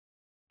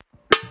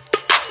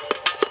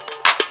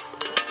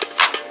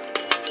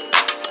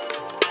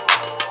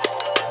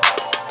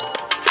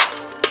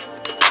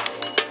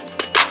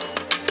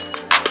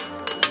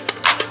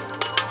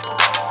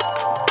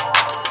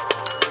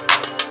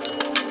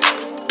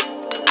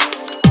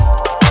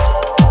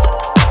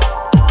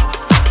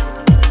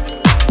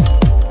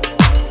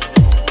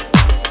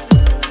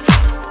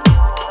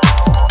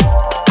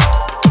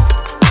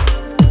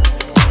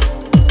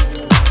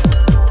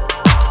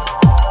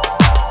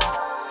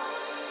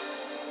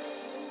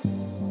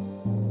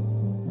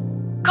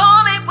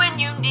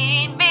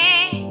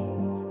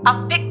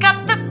I'll pick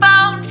up the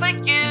phone for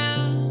you.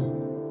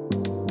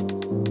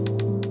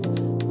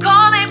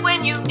 Call me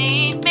when you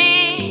need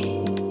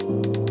me.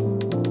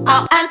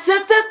 I'll answer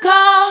the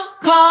call.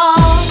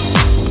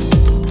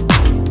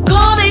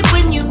 Call me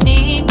when you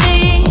need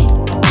me.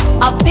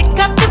 I'll pick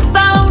up the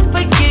phone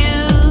for you.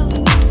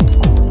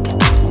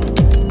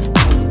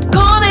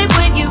 Call me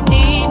when you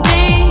need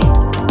me.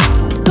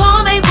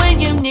 Call me when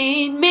you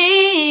need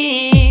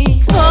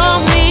me. Call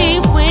me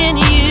when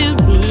you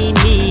need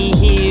me.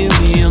 Hear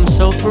me, I'm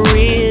so for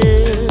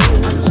real.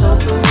 I'm so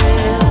for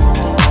real.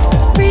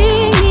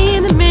 Ring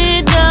in the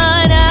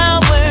midnight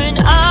hour and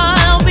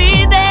I'll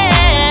be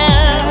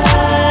there.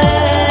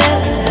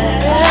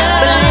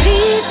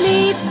 Believe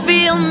me,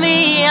 feel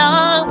me,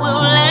 I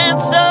will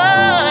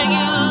answer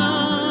you.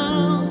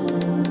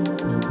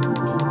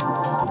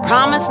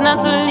 Promise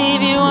not to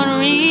leave you on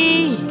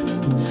read.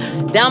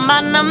 Down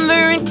my number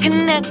and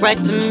connect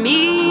right to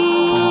me.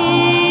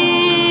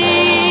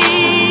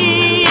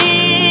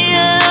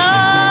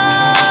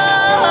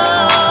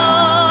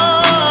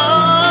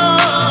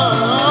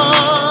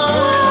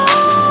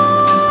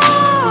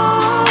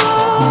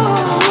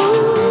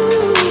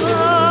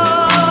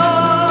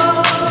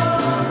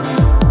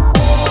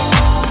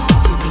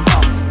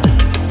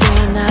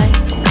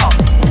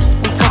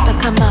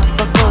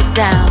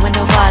 Down with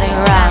nobody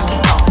around,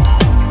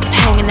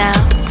 hanging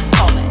out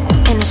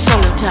in the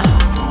solo town.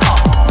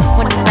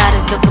 When the night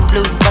is looking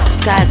blue, but the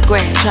sky is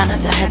gray, try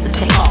not to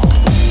hesitate.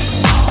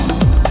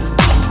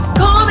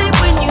 Call me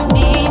when you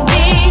need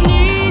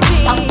me.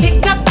 I'll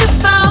pick up the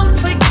phone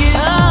for you.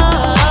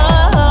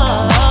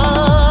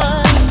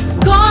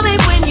 Call me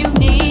when you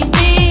need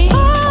me.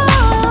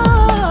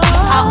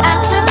 I'll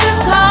answer the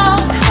call.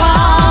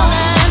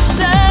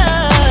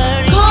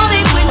 Call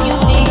me when you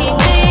need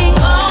me.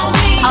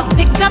 I'll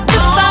pick up the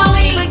phone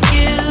for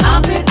you.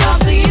 I'll pick up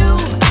for you.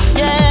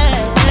 Yeah.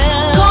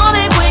 Call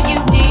me when you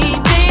need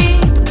me.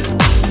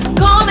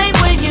 Call me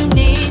when you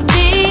need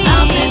me.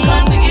 I'll pick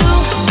up for you.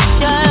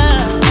 Yeah.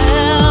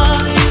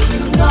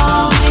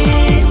 Call me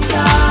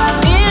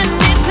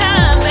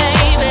anytime,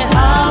 baby.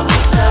 I'll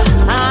pick up.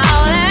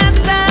 I'll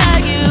answer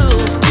you.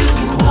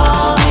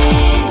 Call me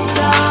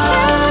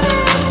anytime.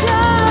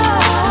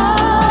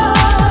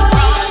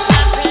 Promise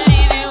not to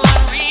leave you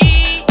on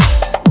read.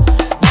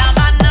 Now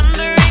my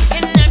number and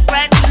connect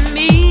right to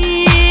me.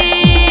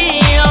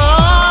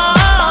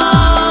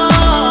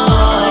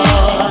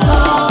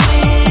 Call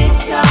me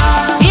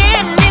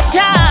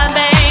anytime,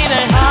 baby.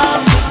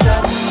 I'll pick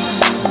up.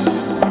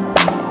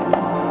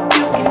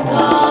 You can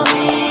call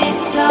me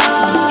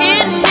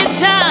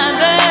anytime,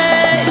 baby.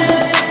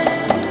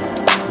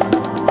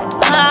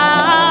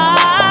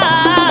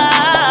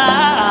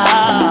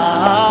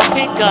 I'll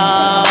pick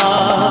up.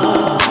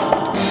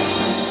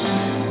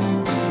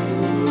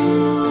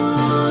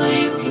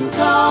 You can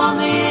call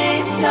me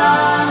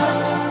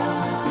anytime.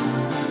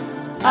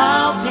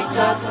 I'll pick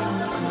up.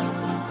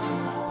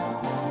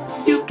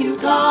 You can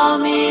call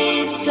me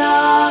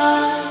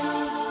anytime.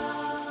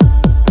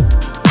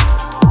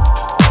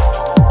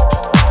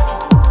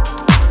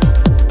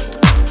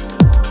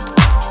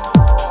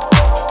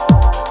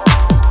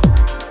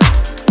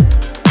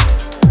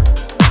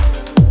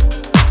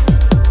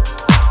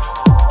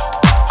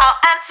 I'll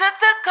answer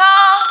the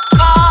call.